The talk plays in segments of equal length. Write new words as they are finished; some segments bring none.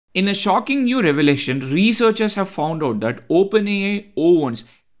In a shocking new revelation, researchers have found out that OpenAI owns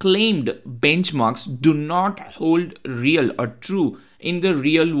claimed benchmarks do not hold real or true in the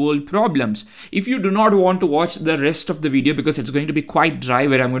real world problems. If you do not want to watch the rest of the video because it's going to be quite dry,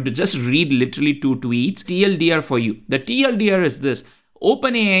 where I'm going to just read literally two tweets, TLDR for you. The TLDR is this.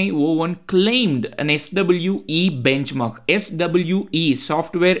 OpenAI O1 claimed an SWE benchmark. SWE,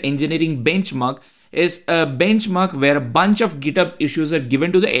 Software Engineering Benchmark, is a benchmark where a bunch of GitHub issues are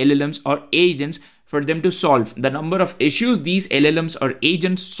given to the LLMs or agents for them to solve. The number of issues these LLMs or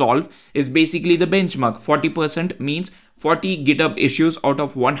agents solve is basically the benchmark. 40% means 40 GitHub issues out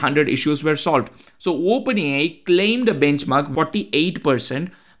of 100 issues were solved. So OpenAI claimed a benchmark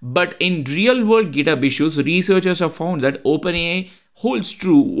 48%, but in real world GitHub issues, researchers have found that OpenAI holds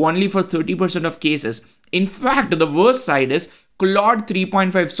true only for 30% of cases. In fact, the worst side is Claude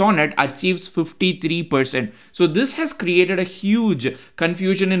 3.5 Sonnet achieves 53%. So this has created a huge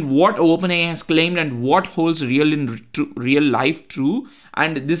confusion in what OpenAI has claimed and what holds real in real life true.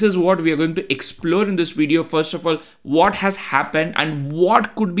 And this is what we are going to explore in this video. First of all, what has happened and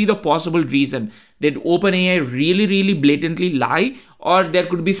what could be the possible reason. Did OpenAI really blatantly lie, or there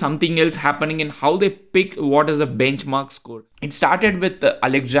could be something else happening in how they pick what is a benchmark score? It started with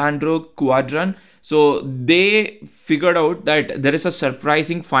Alexandro Quadran. So they figured out that there is a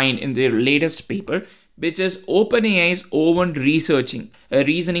surprising find in their latest paper, which is OpenAI's O1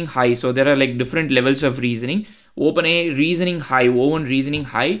 reasoning high. So there are like different levels of reasoning. OpenAI reasoning high, O1 reasoning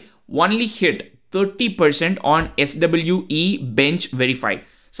high only hit 30% on SWE bench verified.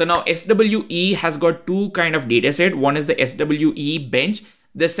 So now SWE has got two kind of data set. One is the SWE bench.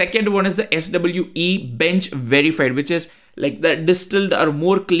 The second one is the SWE bench verified, which is like the distilled or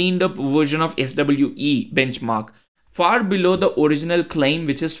more cleaned up version of SWE benchmark, far below the original claim,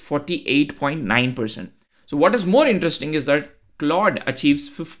 which is 48.9%. So what is more interesting is that Claude achieves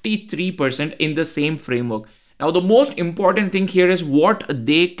 53% in the same framework. Now the most important thing here is what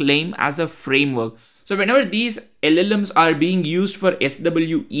they claim as a framework. So whenever these LLMs are being used for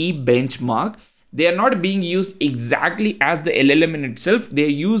SWE benchmark, they are not being used exactly as the LLM in itself. They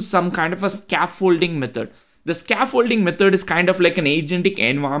use some kind of a scaffolding method. The scaffolding method is kind of like an agentic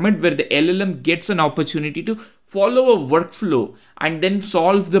environment where the LLM gets an opportunity to follow a workflow and then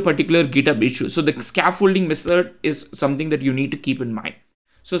solve the particular GitHub issue. So the scaffolding method is something that you need to keep in mind.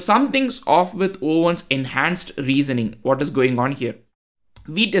 So something's off with O1's enhanced reasoning. What is going on here?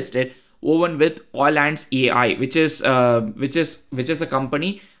 We tested O1 with All Ants AI, which is a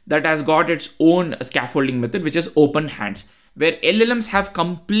company that has got its own scaffolding method, which is Open Hands, where LLMs have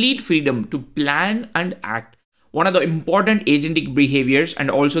complete freedom to plan and act. One of the important agentic behaviors and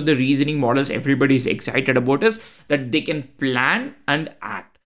also the reasoning models everybody is excited about is that they can plan and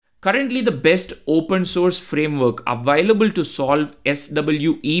act. Currently, the best open source framework available to solve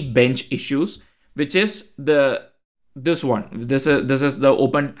SWE bench issues, which is this one. This is the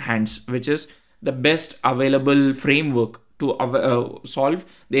Open Hands, which is the best available framework to solve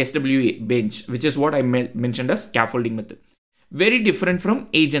the SWE bench, which is what I mentioned as scaffolding method. Very different from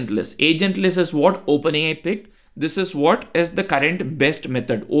agentless. Agentless is what OpenAI picked. This is what is the current best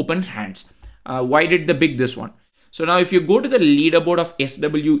method, Open Hands. Why did they pick this one? So now if you go to the leaderboard of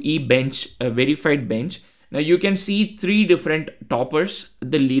SWE bench, verified bench, now you can see three different toppers,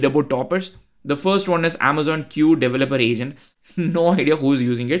 the leaderboard toppers. The first one is Amazon Q Developer Agent. No idea who's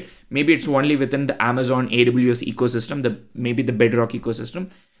using it. Maybe it's only within the Amazon AWS ecosystem, maybe the Bedrock ecosystem.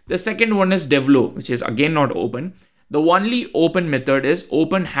 The second one is Devlo, which is again not open. The only open method is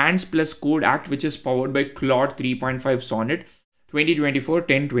Open Hands plus Code Act, which is powered by Claude 3.5 Sonnet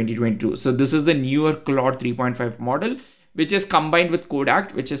 2024-10-2022. So this is the newer Claude 3.5 model, which is combined with Code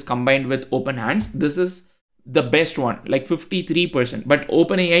Act, which is combined with Open Hands. This is the best one, like 53%. But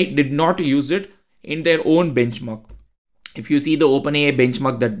OpenAI did not use it in their own benchmark. If you see the OpenAI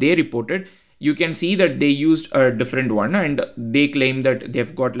benchmark that they reported, you can see that they used a different one and they claim that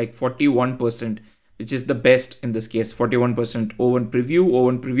they've got like 41%, which is the best in this case. 41% O1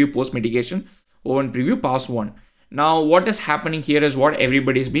 preview post mitigation, O1 preview pass 1. Now what is happening here is what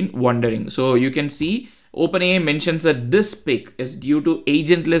everybody's been wondering. So you can see OpenAI mentions that this pick is due to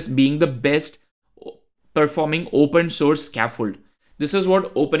agentless being the best performing open source scaffold. This is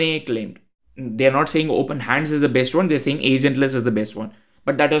what OpenAI claimed. They're not saying Open Hands is the best one. They're saying agentless is the best one.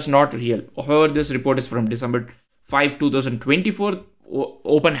 But that was not real. However, this report is from December 5, 2024.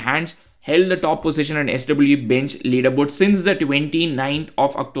 Open Hands held the top position on SWE bench leaderboard since the 29th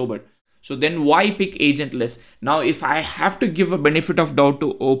of October. So then why pick agentless? Now, if I have to give a benefit of doubt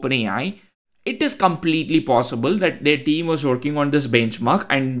to OpenAI, it is completely possible that their team was working on this benchmark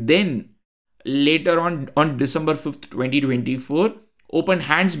and then later on December 5th, 2024, Open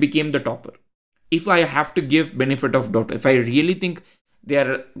Hands became the topper. If I have to give benefit of doubt, if I really think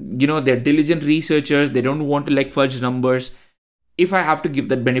they're diligent researchers, they don't want to like fudge numbers, if I have to give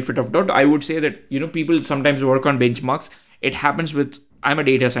that benefit of doubt, I would say that people sometimes work on benchmarks. It happens with, I'm a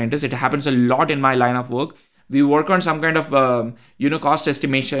data scientist, it happens a lot in my line of work. We work on some kind of cost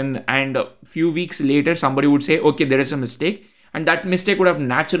estimation, and a few weeks later somebody would say, okay, there is a mistake, and that mistake would have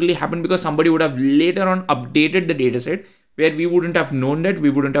naturally happened because somebody would have later on updated the data set, where we wouldn't have known that, we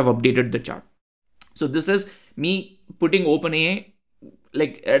wouldn't have updated the chart. So this is me putting OpenAI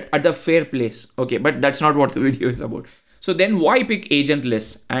like at the fair place. Okay, but that's not what the video is about. So then why pick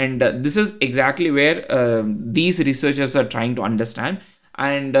agentless? And this is exactly where these researchers are trying to understand,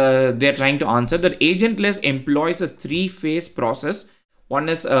 and they're trying to answer that agentless employs a three-phase process. One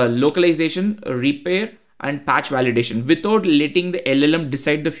is localization, repair, and patch validation without letting the LLM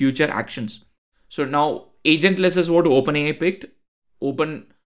decide the future actions. So now agentless is what OpenAI picked. Open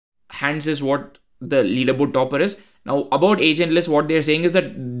Hands is what the leaderboard topper is. Now about agentless, what they're saying is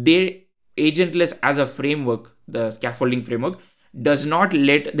that they agentless as a framework, the scaffolding framework, does not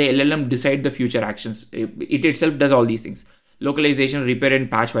let the LLM decide the future actions. It itself does all these things: localization, repair, and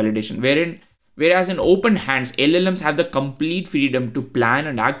patch validation. Whereas in Open Hands, LLMs have the complete freedom to plan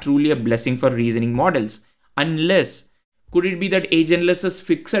and act, truly a blessing for reasoning models. Unless, could it be that agentless's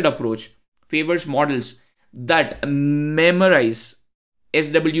fixed approach favors models that memorize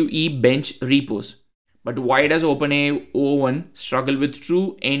SWE bench repos? But why does OpenAI O1 struggle with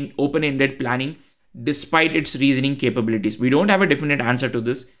true and open-ended planning despite its reasoning capabilities? We don't have a definite answer to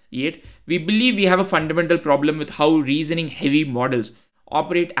this yet. We believe we have a fundamental problem with how reasoning-heavy models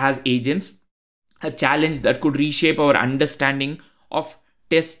operate as agents, a challenge that could reshape our understanding of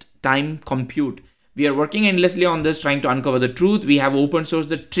test time compute. We are working endlessly on this, trying to uncover the truth. We have open sourced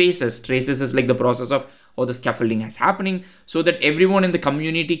the traces. Traces is like the process of how the scaffolding is happening, so that everyone in the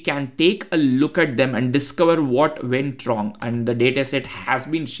community can take a look at them and discover what went wrong. And the dataset has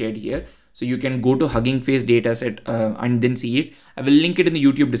been shared here, so you can go to Hugging Face dataset and then see it. I will link it in the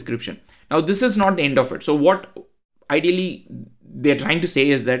YouTube description. Now this is not the end of it. So what ideally they're trying to say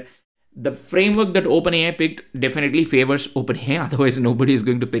is that the framework that OpenAI picked definitely favors OpenAI. Otherwise nobody is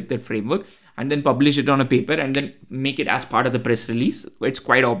going to pick that framework and then publish it on a paper and then make it as part of the press release. It's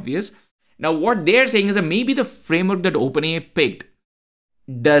quite obvious. Now what they're saying is that maybe the framework that OpenAI picked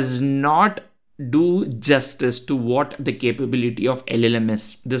does not do justice to what the capability of LLM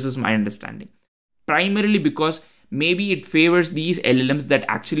is. This is my understanding. Primarily because maybe it favors these LLMs that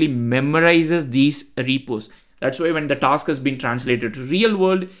actually memorizes these repos. That's why when the task has been translated to real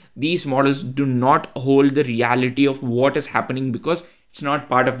world, these models do not hold the reality of what is happening because it's not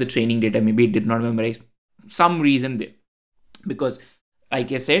part of the training data. Maybe it did not memorize some reason there. Because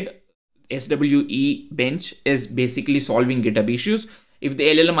like I said, SWE bench is basically solving GitHub issues. If the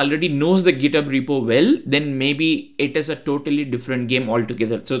LLM already knows the GitHub repo well, then maybe it is a totally different game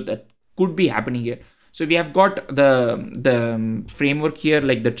altogether. So that could be happening here. So we have got the framework here,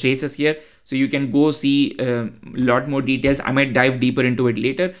 like the traces here. So you can go see a lot more details. I might dive deeper into it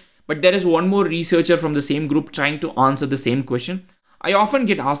later. But there is one more researcher from the same group trying to answer the same question. I often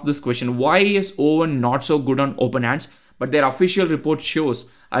get asked this question: why is O1 not so good on Open Hands, but their official report shows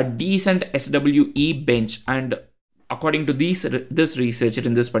a decent SWE bench? And according to this researcher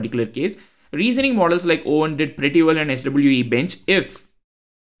in this particular case, reasoning models like O1 did pretty well in SWE bench if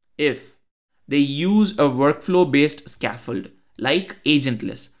they use a workflow-based scaffold like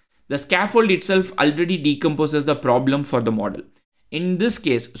agentless. The scaffold itself already decomposes the problem for the model. In this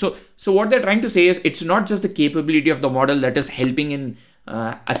case, so what they're trying to say is it's not just the capability of the model that is helping in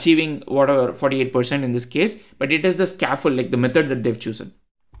achieving whatever 48% in this case, but it is the scaffold, like the method that they've chosen.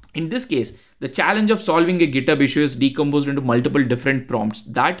 In this case, the challenge of solving a GitHub issue is decomposed into multiple different prompts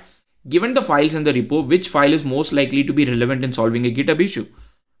that, given the files in the repo, which file is most likely to be relevant in solving a GitHub issue?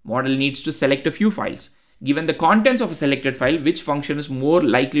 Model needs to select a few files. Given the contents of a selected file, which function is more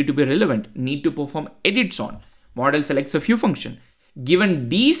likely to be relevant? Need to perform edits on. Model selects a few functions. Given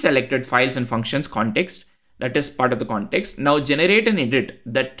these selected files and functions context, that is part of the context, now generate an edit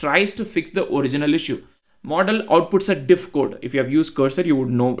that tries to fix the original issue. Model outputs a diff code. If you have used Cursor, you would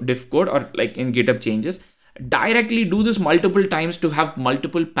know diff code, or like in GitHub changes. Directly do this multiple times to have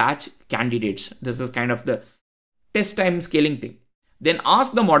multiple patch candidates. This is kind of the test time scaling thing. Then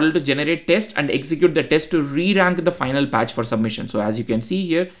ask the model to generate test and execute the test to re-rank the final patch for submission. So as you can see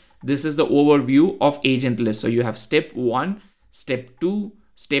here, this is the overview of agentless. So you have step 1, step 2,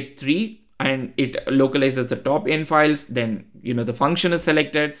 step 3, and it localizes the top n files. Then, the function is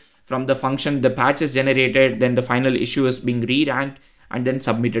selected. From the function, the patch is generated. Then the final issue is being re-ranked and then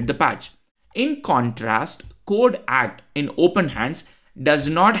submitted the patch. In contrast, Code Act in Open Hands does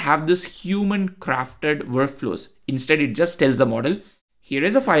not have this human crafted workflows. Instead, it just tells the model, here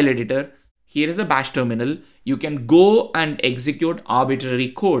is a file editor, here is a bash terminal, you can go and execute arbitrary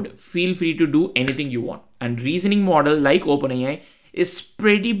code. Feel free to do anything you want. And reasoning model like OpenAI is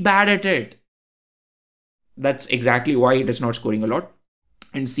pretty bad at it. That's exactly why it is not scoring a lot.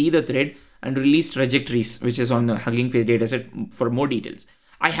 And see the thread and release trajectories, which is on the Hugging Face dataset for more details.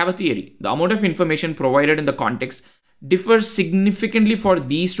 I have a theory. The amount of information provided in the context differs significantly for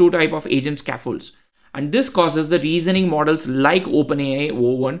these two types of agent scaffolds. And this causes the reasoning models like OpenAI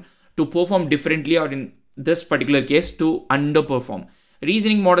O1 to perform differently, or in this particular case, to underperform.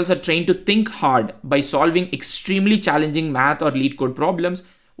 Reasoning models are trained to think hard by solving extremely challenging math or lead code problems.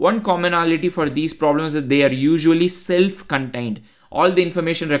 One commonality for these problems is they are usually self-contained. All the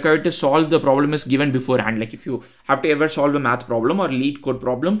information required to solve the problem is given beforehand. Like if you have to ever solve a math problem or lead code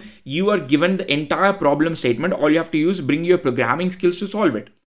problem, you are given the entire problem statement. All you have to use, bring your programming skills to solve it.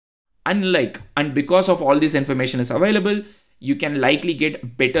 And because of all this information is available, you can likely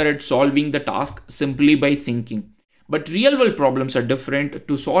get better at solving the task simply by thinking. But real world problems are different.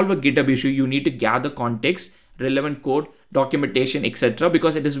 To solve a GitHub issue, you need to gather context, relevant code, documentation, etc.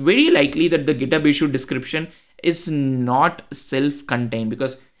 because it is very likely that the GitHub issue description is not self-contained.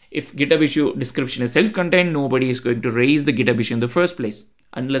 Because if GitHub issue description is self-contained, nobody is going to raise the GitHub issue in the first place,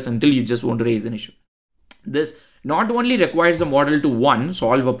 until you just want to raise an issue. This not only requires the model to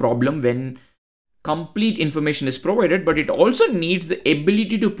solve a problem when complete information is provided, but it also needs the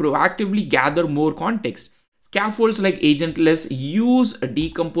ability to proactively gather more context. Scaffolds like agentless use a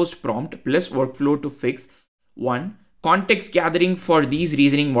decomposed prompt plus workflow to fix context gathering for these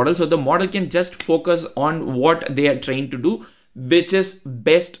reasoning models, so the model can just focus on what they are trained to do, which is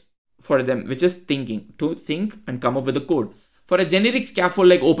best for them, which is to think and come up with a code. For a generic scaffold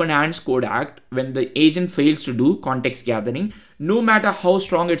like OpenAI's Code Act, when the agent fails to do context gathering, no matter how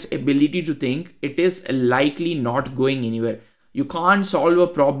strong its ability to think, it is likely not going anywhere. You can't solve a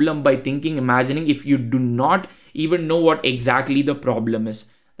problem by thinking, imagining, if you do not even know what exactly the problem is.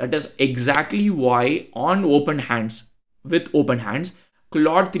 That is exactly why on with OpenHands,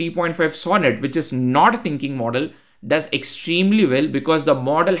 Claude 3.5 Sonnet, which is not a thinking model, does extremely well, because the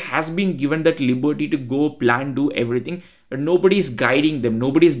model has been given that liberty to go plan, do everything, but nobody is guiding them.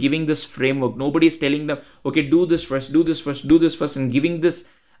 Nobody is giving this framework. Nobody is telling them, okay, do this first, do this first, do this first, and giving this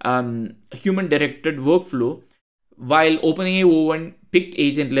human directed workflow, while OpenAI O1 picked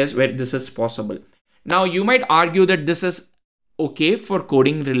agentless where this is possible. Now, you might argue that this is okay for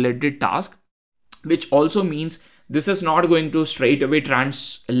coding related tasks, which also means this is not going to straight away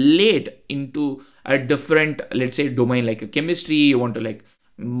translate into a different, let's say, domain like a chemistry. You want to like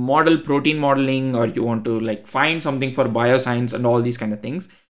model protein modeling, or you want to like find something for bioscience and all these kind of things.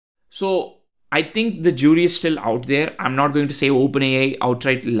 So I think the jury is still out there. I'm not going to say OpenAI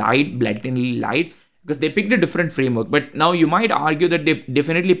outright blatantly lied, because they picked a different framework. But now you might argue that they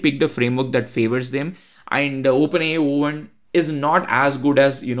definitely picked a framework that favors them, and OpenAI O1 is not as good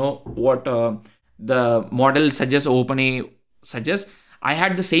as, what the model suggests, OpenAI suggests. I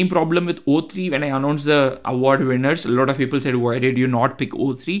had the same problem with O3 when I announced the award winners. A lot of people said, why did you not pick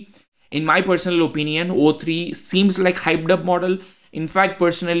O3? In my personal opinion, O3 seems like hyped up model. In fact,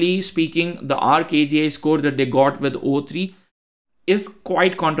 personally speaking, the ArcAGI score that they got with O3 is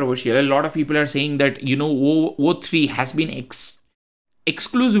quite controversial. A lot of people are saying that, O3 has been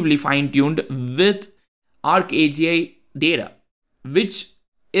exclusively fine-tuned with ArcAGI data, which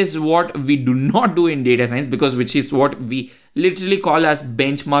is what we do not do in data science, which is what we literally call as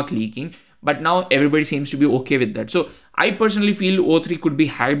benchmark leaking. But now everybody seems to be okay with that. So I personally feel O3 could be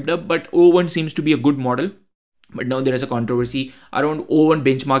hyped up, but O1 seems to be a good model. But now there is a controversy around O1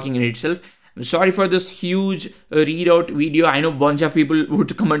 benchmarking in itself. I'm sorry for this huge readout video. I know a bunch of people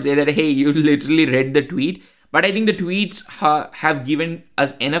would come and say that, hey, you literally read the tweet. But I think the tweets have given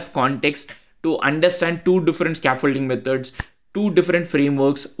us enough context to understand two different scaffolding methods, two different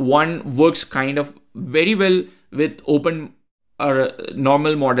frameworks. One works kind of very well with open or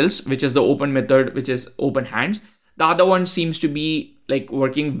normal models, which is the open method, which is OpenHands. The other one seems to be like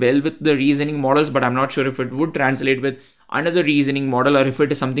working well with the reasoning models, but I'm not sure if it would translate with another reasoning model, or if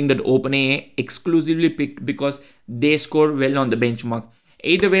it is something that OpenAI exclusively picked because they score well on the benchmark.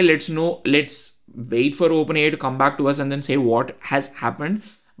 Either way, let's wait for OpenAI to come back to us and then say what has happened.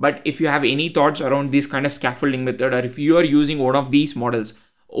 But if you have any thoughts around this kind of scaffolding method, or if you are using one of these models,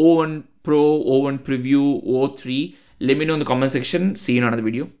 O1 Pro, O1 Preview, O3, let me know in the comment section. See you in another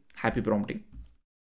video. Happy prompting.